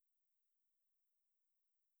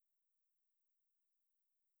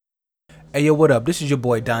Hey yo, what up? This is your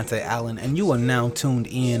boy Dante Allen, and you are now tuned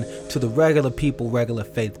in to the Regular People, Regular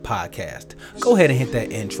Faith podcast. Go ahead and hit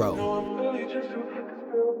that intro.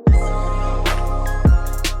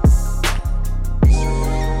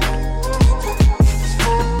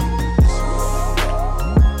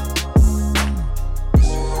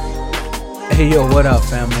 Hey yo, what up,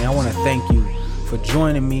 family? I want to thank you for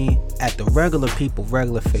joining me at the Regular People,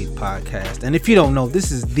 Regular Faith podcast. And if you don't know,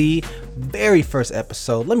 this is the very first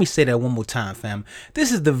episode. Let me say that one more time, fam.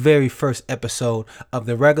 This is the very first episode of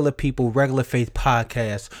the Regular People, Regular Faith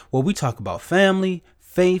podcast, where we talk about family,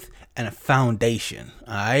 faith, and a foundation.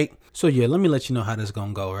 All right. So yeah, let me let you know how this is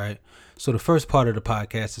gonna go. Right. So the first part of the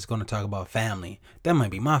podcast is going to talk about family. That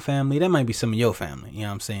might be my family. That might be some of your family. You know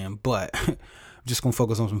what I'm saying? But I'm just going to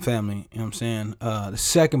focus on some family. You know what I'm saying? The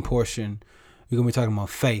second portion, we're going to be talking about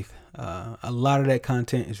faith. A lot of that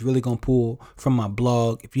content is really going to pull from my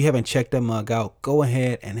blog. If you haven't checked that mug out, go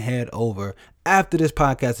ahead and head over after this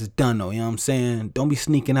podcast is done, though. You know what I'm saying? Don't be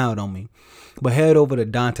sneaking out on me. But head over to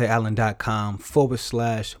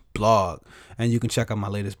DanteAllen.com/blog. And you can check out my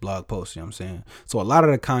latest blog post, you know what I'm saying? So a lot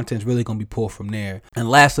of the content is really going to be pulled from there. And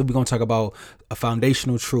lastly, we're going to talk about a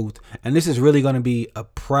foundational truth. And this is really going to be a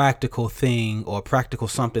practical thing or a practical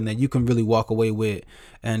something that you can really walk away with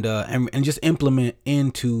and just implement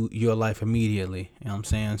into your life immediately. You know what I'm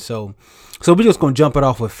saying? So we're just going to jump it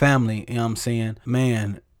off with family. You know what I'm saying?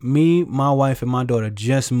 Man, me, my wife, and my daughter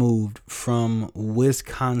just moved from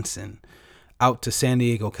Wisconsin out to San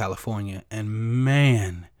Diego, California. And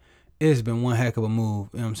man, it's been one heck of a move.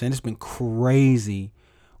 You know what I'm saying? It's been crazy.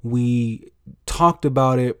 We talked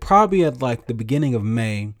about it probably at like the beginning of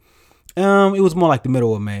May. It was more like the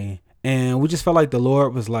middle of May. And we just felt like the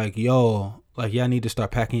Lord was like, yo, like y'all need to start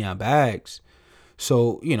packing your bags.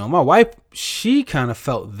 So, you know, my wife, she kind of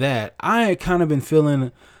felt that. I had kind of been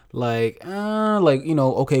feeling like,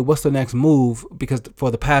 okay, what's the next move? Because for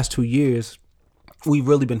the past 2 years, we've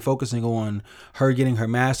really been focusing on her getting her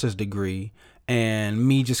master's degree and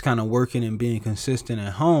me just kind of working and being consistent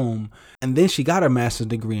at home. And then she got her master's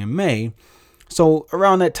degree in May. So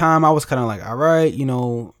around that time, I was kind of like, all right,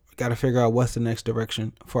 got to figure out what's the next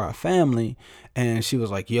direction for our family. And she was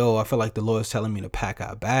like, yo, I feel like the Lord's telling me to pack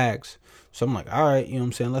our bags. So I'm like, all right, you know what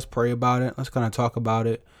I'm saying? Let's pray about it. Let's kind of talk about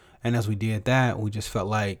it. And as we did that, we just felt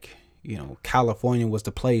like, California was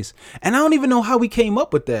the place. And I don't even know how we came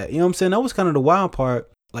up with that. You know what I'm saying? That was kind of the wild part.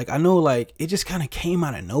 Like, I know, like, it just kind of came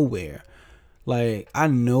out of nowhere. Like, I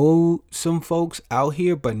know some folks out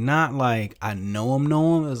here, but not like I know them.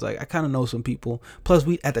 It's like I kind of know some people. Plus,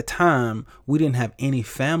 at the time, we didn't have any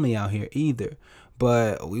family out here either.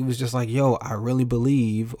 But we was just like, yo, we really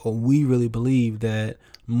believe that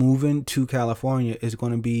moving to California is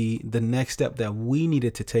going to be the next step that we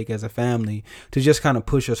needed to take as a family to just kind of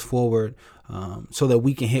push us forward so that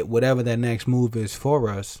we can hit whatever that next move is for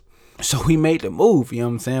us. So we made the move, you know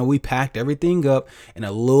what I'm saying? We packed everything up in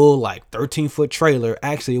a little like 13-foot trailer.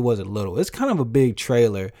 Actually, it wasn't little. It's kind of a big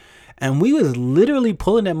trailer. And we was literally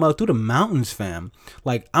pulling that mug through the mountains, fam.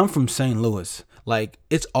 Like, I'm from St. Louis. Like,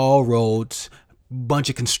 it's all roads, bunch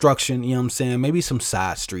of construction, you know what I'm saying? Maybe some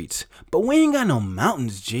side streets. But we ain't got no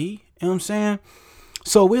mountains, G. You know what I'm saying?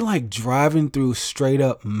 So we're like driving through straight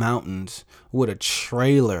up mountains with a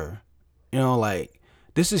trailer, like,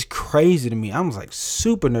 this is crazy to me. I was like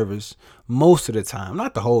super nervous most of the time.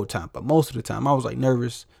 Not the whole time, but most of the time I was like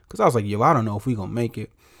nervous because I was like, yo, I don't know if we gonna make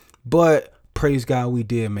it. But praise God, we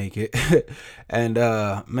did make it. And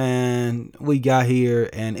man, we got here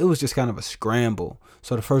and it was just kind of a scramble.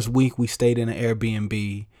 So the first week we stayed in an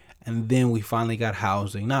Airbnb and then we finally got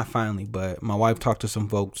housing. Not finally, but my wife talked to some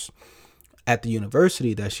folks at the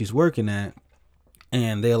university that she's working at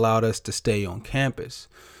and they allowed us to stay on campus.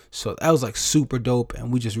 So that was like super dope.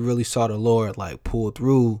 And we just really saw the Lord like pull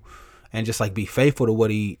through and just like be faithful to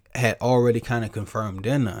what he had already kind of confirmed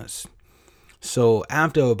in us. So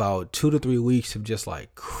after about 2 to 3 weeks of just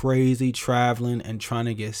like crazy traveling and trying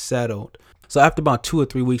to get settled. So after about 2 or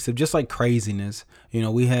 3 weeks of just like craziness,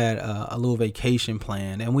 we had a little vacation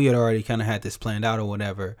planned and we had already kind of had this planned out or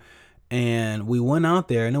whatever. And we went out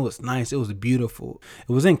there and it was nice. It was beautiful.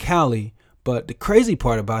 It was in Cali. But the crazy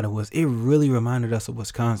part about it was it really reminded us of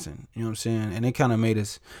Wisconsin. You know what I'm saying? And it kind of made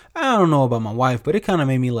us, I don't know about my wife, but it kind of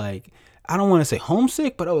made me like, I don't want to say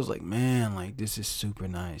homesick, but I was like, man, like this is super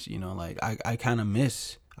nice. Like I kind of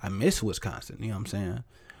miss Wisconsin. You know what I'm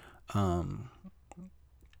saying?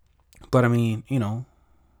 But I mean, it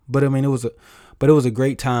was a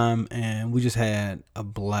great time and we just had a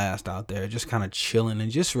blast out there, just kind of chilling and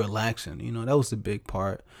just relaxing. That was the big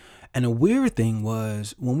part. And the weird thing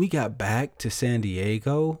was when we got back to San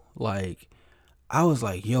Diego, like I was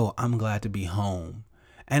like, yo, I'm glad to be home.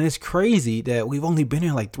 And it's crazy that we've only been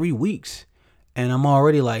here like 3 weeks and I'm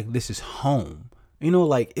already like, this is home.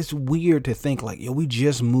 Like it's weird to think like, yo, we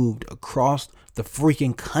just moved across the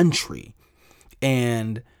freaking country.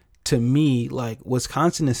 And to me, like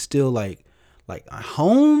Wisconsin is still like a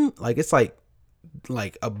home. Like it's like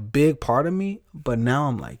a big part of me. But now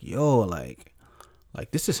I'm like, yo, like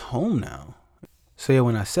this is home now. So yeah,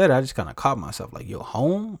 when I said it, I just kind of caught myself like, yo,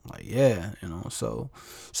 home? Like, yeah, so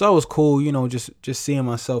it was cool, just seeing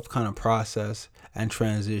myself kind of process and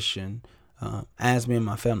transition as me and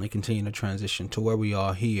my family continue to transition to where we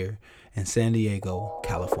are here in San Diego,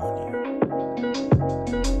 California.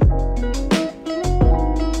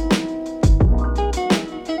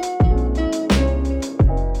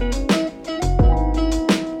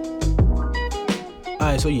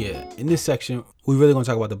 Alright, so yeah, in this section, we're really going to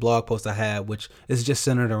talk about the blog post I had, which is just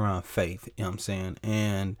centered around faith, you know what I'm saying?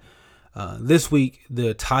 And this week,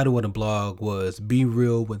 the title of the blog was Be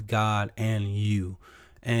Real with God and You.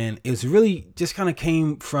 And it's really just kind of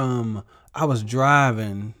came from, I was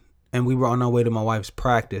driving and we were on our way to my wife's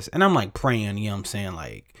practice. And I'm like praying, you know what I'm saying?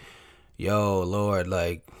 Like, yo, Lord,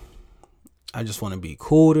 like, I just want to be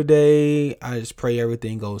cool today. I just pray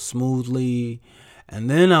everything goes smoothly. And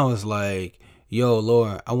then I was like, yo,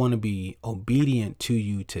 Lord, I want to be obedient to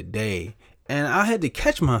you today. And I had to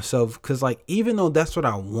catch myself because, like, even though that's what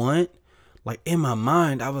I want, like, in my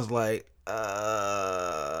mind, I was like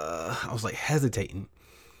hesitating.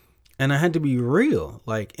 And I had to be real.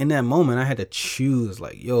 Like, in that moment, I had to choose,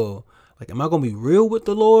 like, yo, like, am I going to be real with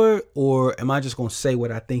the Lord or am I just going to say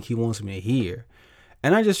what I think he wants me to hear?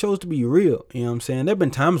 And I just chose to be real. You know what I'm saying? There have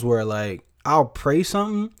been times where, like, I'll pray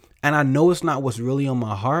something and I know it's not what's really on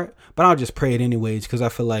my heart, but I'll just pray it anyways because I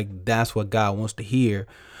feel like that's what God wants to hear.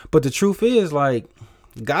 But the truth is, like,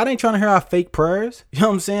 God ain't trying to hear our fake prayers. You know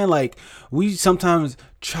what I'm saying? Like, we sometimes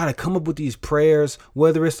try to come up with these prayers,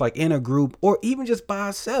 whether it's like in a group or even just by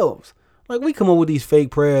ourselves. Like, we come up with these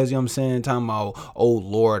fake prayers, you know what I'm saying? Talking about, oh,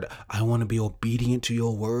 Lord, I want to be obedient to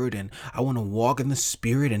your word and I want to walk in the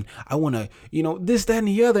spirit and I want to, this, that, and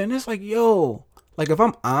the other. And it's like, yo, like, if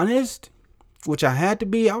I'm honest, which I had to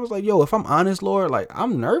be, I was like, yo, if I'm honest, Lord, like,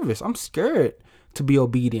 I'm nervous. I'm scared to be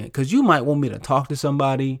obedient because you might want me to talk to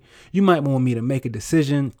somebody. You might want me to make a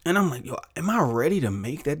decision. And I'm like, yo, am I ready to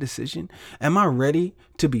make that decision? Am I ready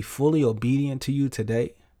to be fully obedient to you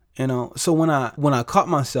today? So when I caught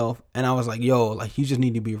myself and I was like, yo, like, you just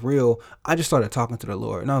need to be real, I just started talking to the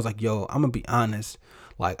Lord. And I was like, yo, I'm going to be honest.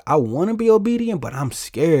 Like, I want to be obedient, but I'm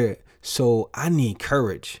scared. So I need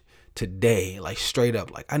courage today, like, straight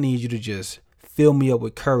up. Like, I need you to just fill me up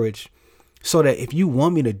with courage so that if you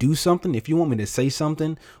want me to do something, if you want me to say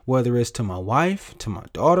something, whether it's to my wife, to my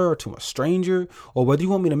daughter, or to a stranger, or whether you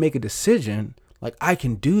want me to make a decision, like, I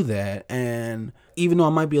can do that. And even though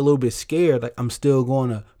I might be a little bit scared, like, I'm still going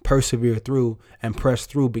to persevere through and press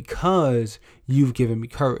through because you've given me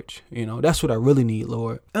courage. That's what I really need,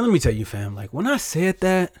 Lord. And let me tell you, fam, like, when I said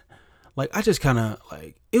that, like, I just kind of,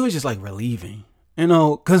 like, it was just like relieving,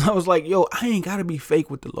 because I was like, yo, I ain't got to be fake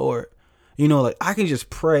with the Lord. Like, I can just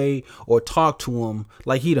pray or talk to him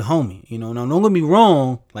like he the homie. Now, don't get me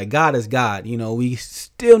wrong. Like, God is God. We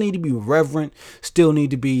still need to be reverent, still need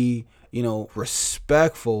to be,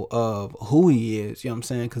 respectful of who he is. You know what I'm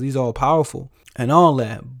saying? Because he's all powerful and all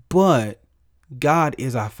that. But God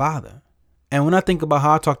is our Father. And when I think about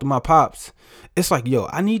how I talk to my pops, it's like, yo,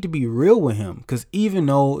 I need to be real with him. Because even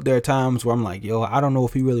though there are times where I'm like, yo, I don't know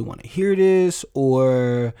if he really want to hear this,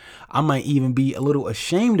 or I might even be a little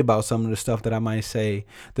ashamed about some of the stuff that I might say.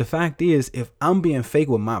 The fact is, if I'm being fake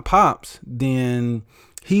with my pops, then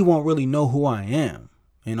he won't really know who I am.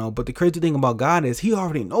 But the crazy thing about God is he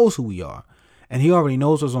already knows who we are. And he already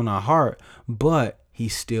knows what's on our heart. But he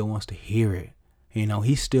still wants to hear it.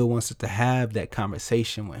 He still wants us to have that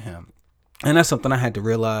conversation with him. And that's something I had to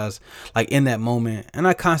realize, like, in that moment. And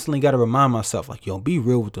I constantly got to remind myself, like, yo, be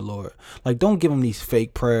real with the Lord. Like, don't give him these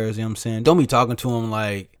fake prayers, you know what I'm saying? Don't be talking to him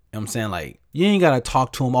like, you know what I'm saying? Like, you ain't got to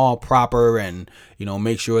talk to him all proper and,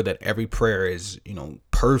 make sure that every prayer is,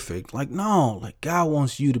 perfect. Like, no, like, God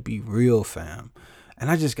wants you to be real, fam. And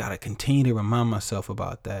I just got to continue to remind myself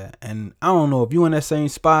about that. And I don't know if you in that same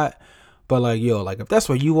spot, but, like, yo, like, if that's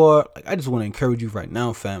where you are, like, I just want to encourage you right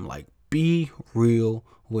now, fam. Like, be real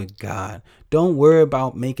with God. Don't worry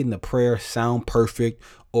about making the prayer sound perfect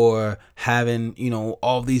or having,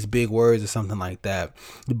 all these big words or something like that.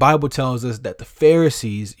 The Bible tells us that the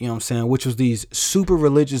Pharisees, you know what I'm saying, which was these super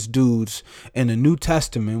religious dudes in the New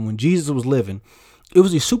Testament when Jesus was living, It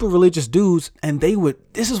was these super religious dudes, and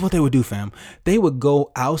this is what they would do, fam. They would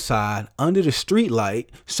go outside under the street light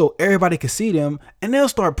so everybody could see them, and they'll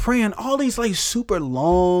start praying all these like super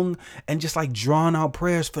long and just like drawn out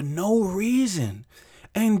prayers for no reason.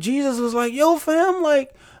 And Jesus was like, yo, fam,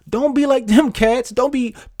 like, don't be like them cats. Don't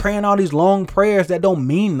be praying all these long prayers that don't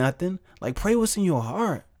mean nothing. Like, pray what's in your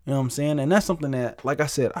heart. You know what I'm saying? And that's something that, like I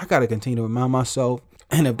said, I got to continue to remind myself.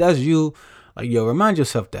 And if that's you, like, yo, remind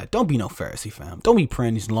yourself that. Don't be no Pharisee, fam. Don't be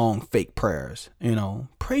praying these long fake prayers. You know,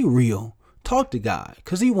 pray real. Talk to God,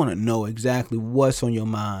 because he want to know exactly what's on your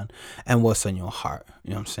mind and what's on your heart. You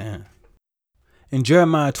know what I'm saying? In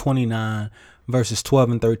Jeremiah 29, verses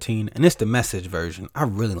 12 and 13, and it's the Message version. I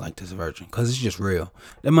really like this version because it's just real.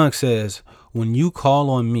 The monk says, when you call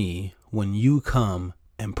on me, when you come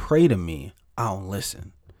and pray to me, I'll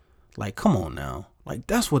listen. Like, come on now. Like,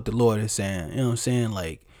 that's what the Lord is saying. You know what I'm saying?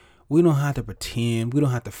 Like, we don't have to pretend. We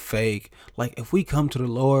don't have to fake. Like, if we come to the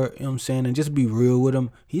Lord, you know what I'm saying, and just be real with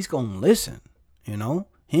him, he's going to listen, you know?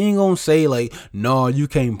 He ain't going to say like, no, you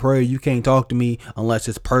can't pray. You can't talk to me unless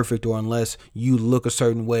it's perfect, or unless you look a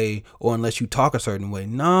certain way, or unless you talk a certain way.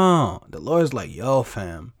 No, the Lord's like, yo,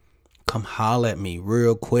 fam, come holler at me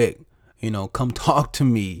real quick. You know, come talk to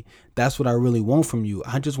me. That's what I really want from you.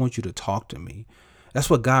 I just want you to talk to me. That's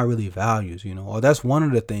what God really values, you know, or that's one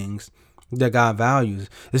of the things that God values,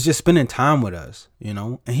 is just spending time with us, you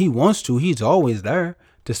know, and he wants to. He's always there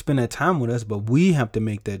to spend that time with us, but we have to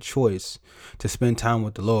make that choice to spend time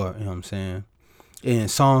with the Lord. You know what I'm saying? In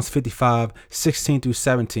Psalms 55, 16 through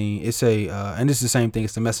 17, it say, and this is the same thing,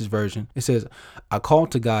 it's the Message version. It says, I call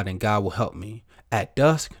to God and God will help me. At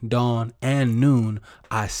dusk, dawn, and noon,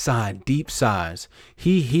 I sigh deep sighs.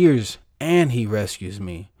 He hears and he rescues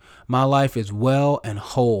me. My life is well and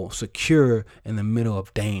whole, secure in the middle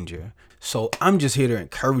of danger. So I'm just here to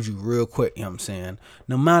encourage you real quick, you know what I'm saying?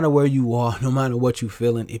 No matter where you are, no matter what you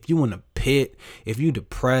feeling, if you in a pit, if you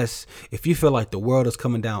depressed, if you feel like the world is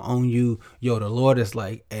coming down on you, yo, the Lord is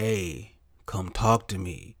like, hey, come talk to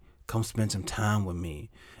me. Come spend some time with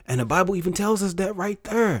me. And the Bible even tells us that right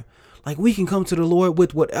there. Like, we can come to the Lord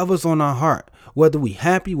with whatever's on our heart, whether we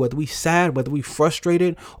happy, whether we sad, whether we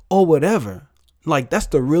frustrated, or whatever. Like, that's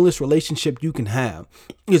the realest relationship you can have,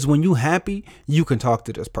 is when you happy, you can talk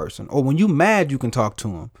to this person, or when you mad, you can talk to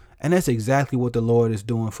him. And that's exactly what the Lord is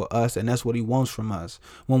doing for us. And that's what he wants from us.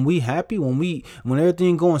 When we happy, when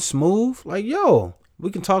everything going smooth, like, yo, we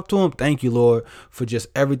can talk to him. Thank you, Lord, for just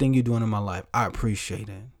everything you're doing in my life. I appreciate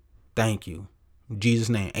it. Thank you. In Jesus'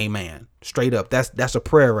 name, amen. Straight up. That's a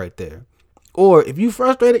prayer right there. Or if you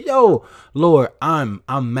frustrated, yo, Lord, I'm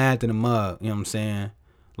mad to the mug. You know what I'm saying?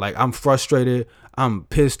 Like, I'm frustrated. I'm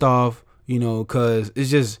pissed off, you know, because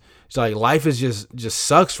it's like life is just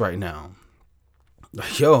sucks right now.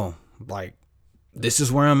 Like, yo, like, this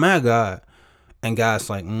is where I'm at, God. And God's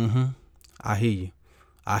like, I hear you.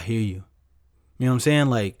 I hear you. You know what I'm saying?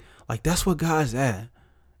 Like that's what God's at.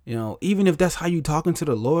 You know, even if that's how you talking to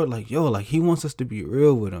the Lord, like, yo, like, he wants us to be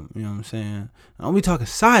real with him. You know what I'm saying? Don't be talking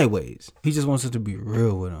sideways. He just wants us to be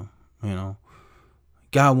real with him, you know?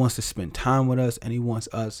 God wants to spend time with us, and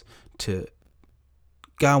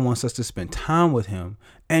God wants us to spend time with him,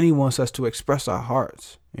 and he wants us to express our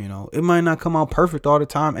hearts. You know, it might not come out perfect all the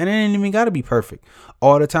time, and it ain't even got to be perfect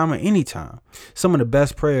all the time or any time. Some of the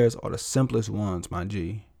best prayers are the simplest ones, my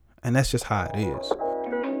G. And that's just how it is.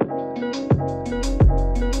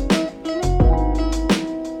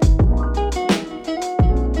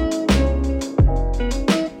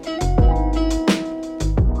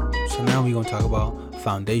 So now we're going to talk about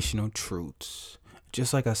foundational truths.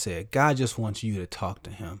 Just like I said, God just wants you to talk to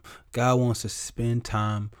him. God wants to spend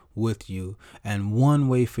time with you. And one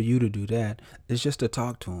way for you to do that is just to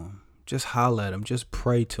talk to him. Just holler at him. Just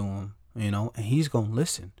pray to him, you know, and he's going to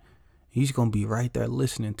listen. He's going to be right there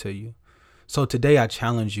listening to you. So today I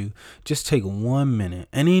challenge you, just take 1 minute,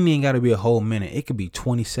 and it ain't got to be a whole minute. It could be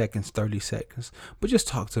 20 seconds, 30 seconds, but just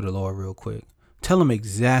talk to the Lord real quick. Tell him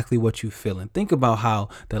exactly what you're feeling. Think about how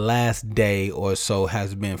the last day or so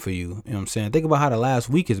has been for you. You know what I'm saying? Think about how the last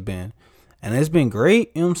week has been. And it's been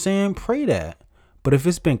great. You know what I'm saying? Pray that. But if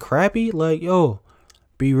it's been crappy, like, yo,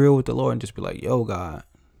 be real with the Lord and just be like, yo, God,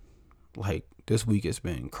 like, this week has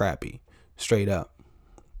been crappy, straight up.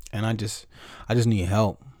 And I just need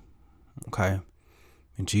help. Okay.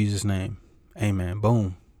 In Jesus' name. Amen.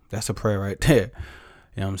 Boom. That's a prayer right there.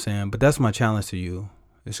 You know what I'm saying? But that's my challenge to you.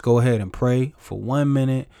 Just go ahead and pray for 1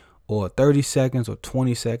 minute or 30 seconds or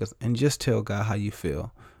 20 seconds and just tell God how you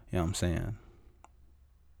feel. You know what I'm saying?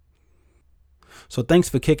 So thanks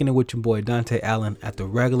for kicking it with your boy Dante Allen at the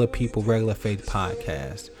Regular People, Regular Faith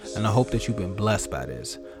podcast. And I hope that you've been blessed by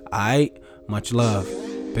this. All right. Much love.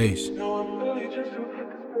 Peace.